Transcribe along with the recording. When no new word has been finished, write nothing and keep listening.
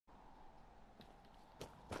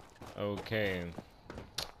Okay.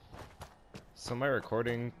 So my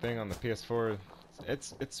recording thing on the PS4,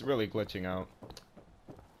 it's really glitching out.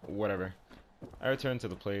 Whatever. I returned to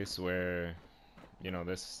the place where,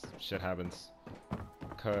 this shit happens.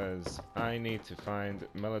 Cause I need to find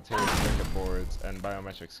military circuit boards and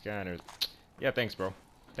biometric scanners. Yeah, thanks, bro.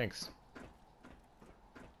 Thanks.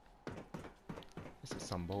 This is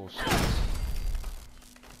some bullshit.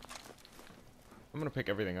 I'm gonna pick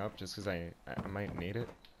everything up just cause I might need it.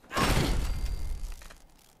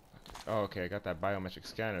 Oh, okay, I got that biometric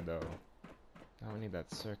scanner though. Now I need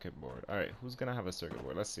that circuit board. Alright, who's gonna have a circuit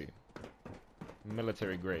board? Let's see.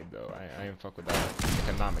 Military grade though. I ain't fuck with that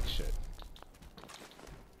economic shit.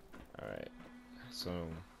 Alright. So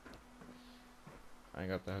I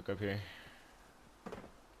got the hookup here.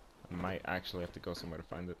 I might actually have to go somewhere to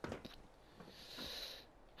find it.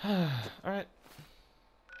 Alright.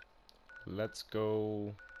 Let's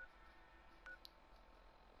go.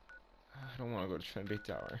 I don't want to go to Trinity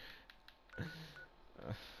Tower.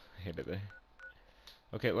 I hate it there.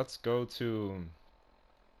 Okay, let's go to...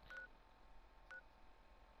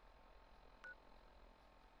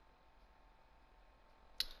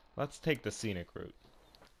 Let's take the scenic route.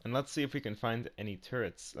 And let's see if we can find any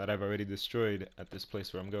turrets that I've already destroyed at this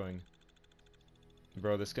place where I'm going.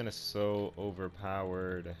 Bro, this gun is so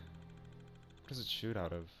overpowered. What does it shoot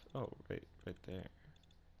out of? Oh, right there.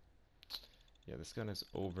 Yeah, this gun is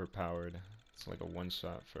overpowered. It's like a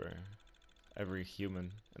one-shot for every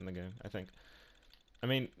human in the game, I think. I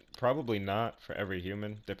mean, probably not for every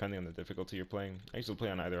human, depending on the difficulty you're playing. I usually play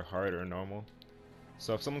on either hard or normal.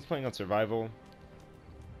 So if someone's playing on survival,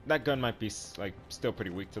 that gun might be like still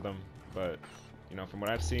pretty weak to them, but from what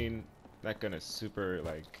I've seen, that gun is super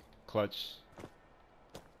like clutch.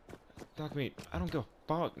 Dog meat, I don't give a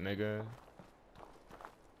fuck, nigga.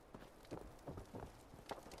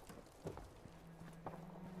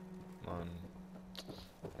 On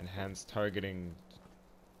enhanced targeting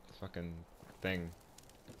fucking thing.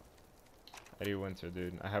 Eddie Winter,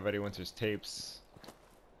 dude. I have Eddie Winter's tapes.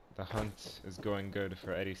 The hunt is going good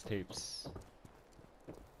for Eddie's tapes.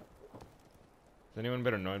 Is anyone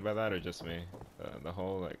been annoyed by that or just me? The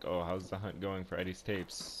whole like, oh, how's the hunt going for Eddie's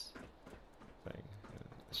tapes thing?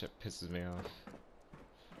 That shit pisses me off.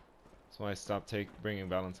 That's why I stopped bringing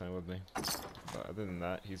Valentine with me. But other than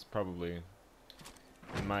that, he's probably,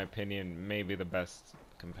 in my opinion, maybe the best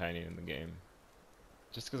companion in the game.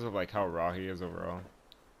 Just because of like how raw he is overall.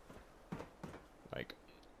 Like,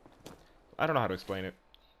 I don't know how to explain it.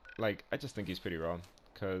 Like, I just think he's pretty raw.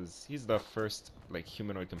 Because he's the first like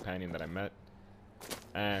humanoid companion that I met.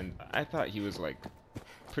 And I thought he was like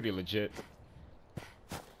pretty legit.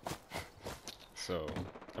 So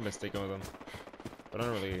I'm mistaken with him. But I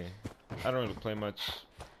don't really play much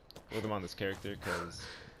with him on this character because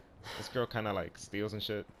this girl kind of like steals and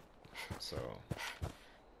shit. So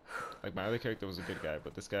like my other character was a good guy,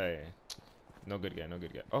 but this guy, no good guy, no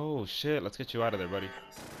good guy. Oh shit, let's get you out of there, buddy.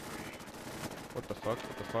 What the fuck?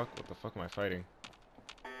 What the fuck? What the fuck am I fighting?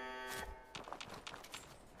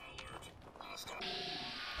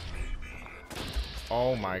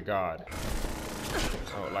 Oh my god.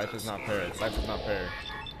 Oh, life is not fair. Life is not fair.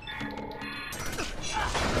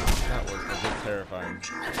 That was a bit terrifying.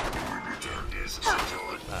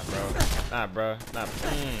 Nah, bro. Nah, bro. Nah.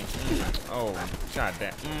 Oh, god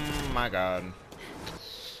damn. My god.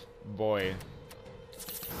 Boy.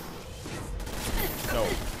 No.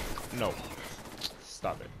 No.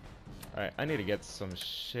 Stop it. Alright, I need to get some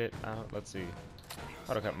shit out. Let's see.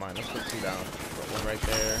 How to cut mine? Let's put 2 down. Put 1 right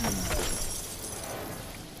there.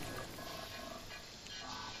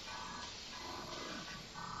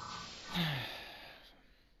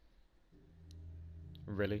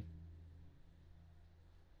 Really?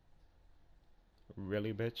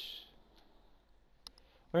 Really, bitch?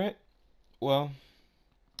 Alright. Well,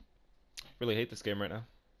 really hate this game right now.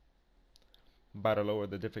 About to lower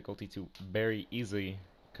the difficulty to very easy,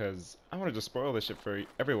 because I want to just spoil this shit for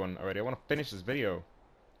everyone already. I want to finish this video.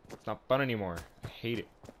 It's not fun anymore. I hate it.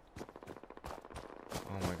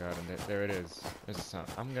 Oh my god, and there it is. There's the sound.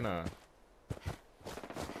 I'm gonna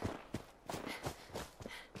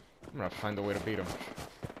find a way to beat him.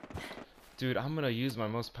 Dude, I'm gonna use my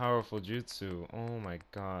most powerful jutsu. Oh my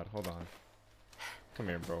god, hold on. Come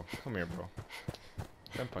here, bro. Come here, bro.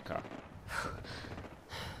 Benpaka.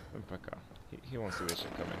 Benpaka. He won't see this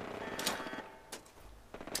shit coming.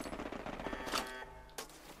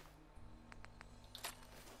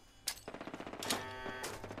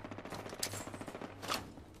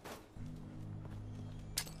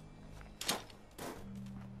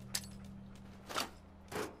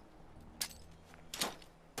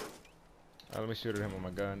 Let me shoot at him with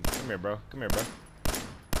my gun. Come here, bro. Come here, bro.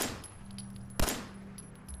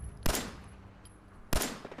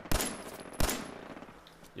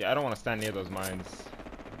 Yeah, I don't want to stand near those mines.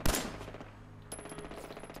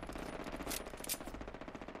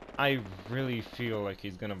 I really feel like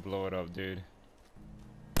he's gonna blow it up, dude.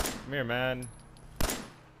 Come here, man.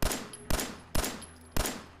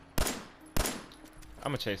 I'm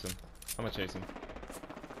gonna chase him. I'm gonna chase him.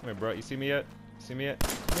 Come here, bro. You see me yet? See me yet?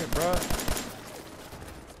 Come here, bro.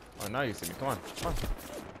 Oh, now you see me. Come on. Come on.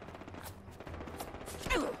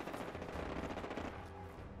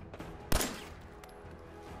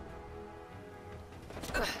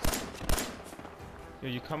 Yo,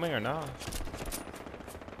 you coming or not?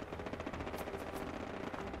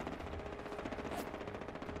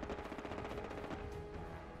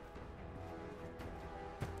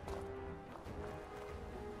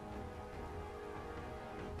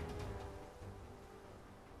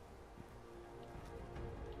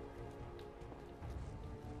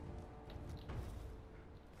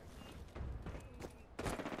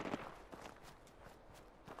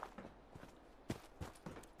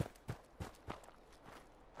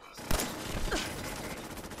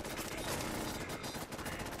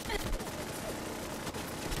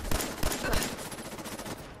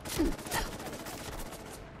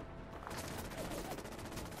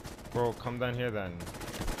 Bro, come down here then.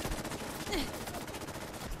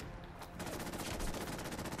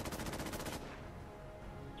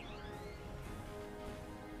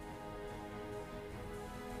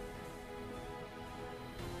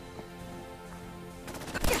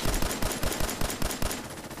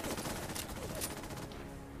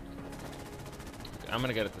 I'm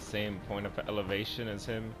gonna get at the same point of elevation as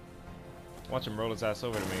him. Watch him roll his ass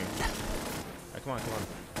over to me. Alright, come on, come on.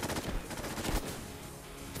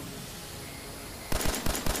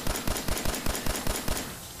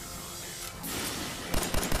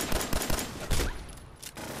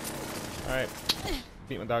 Alright.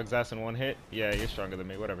 Beat my dog's ass in one hit. Yeah, you're stronger than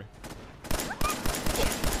me, whatever. Come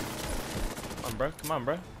on, bruh. Come on,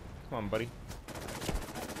 bruh. Come on, buddy.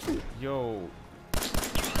 Yo.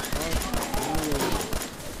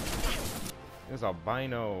 There's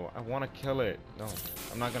albino. I want to kill it. No,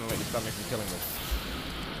 I'm not gonna let you stop me from killing this.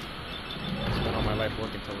 I spent all my life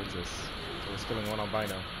working towards this. Towards killing one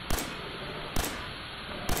albino.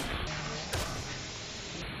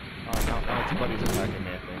 Oh, now its buddy's attacking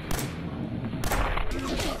me, I think.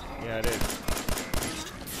 Yeah, it is.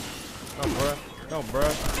 No, bruh. No,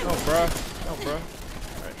 bruh. No, bruh. No, bruh.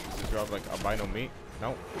 Alright, just drop like albino meat.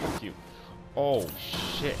 No, fuck you. Oh,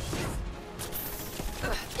 shit.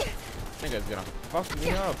 Nigga's gonna fuck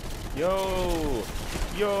me up. Yo!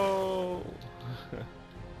 Yo!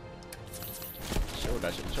 Show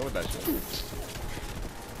that shit. Show that shit.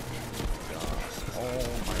 Oh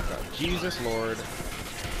my god. Jesus Lord.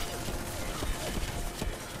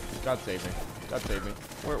 God save me. God save me.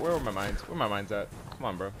 Where are my mines? Where are my mines at? Come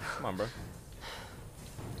on, bro. Come on, bro.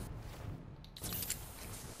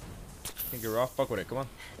 Think you're off? Fuck with it. Come on.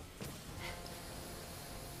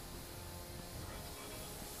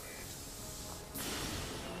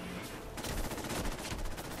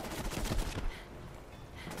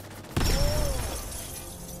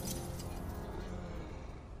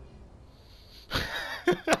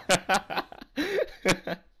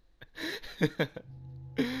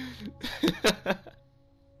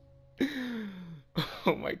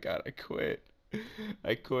 Oh my god, I quit.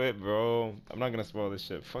 I quit, bro. I'm not gonna spoil this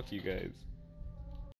shit. Fuck you guys.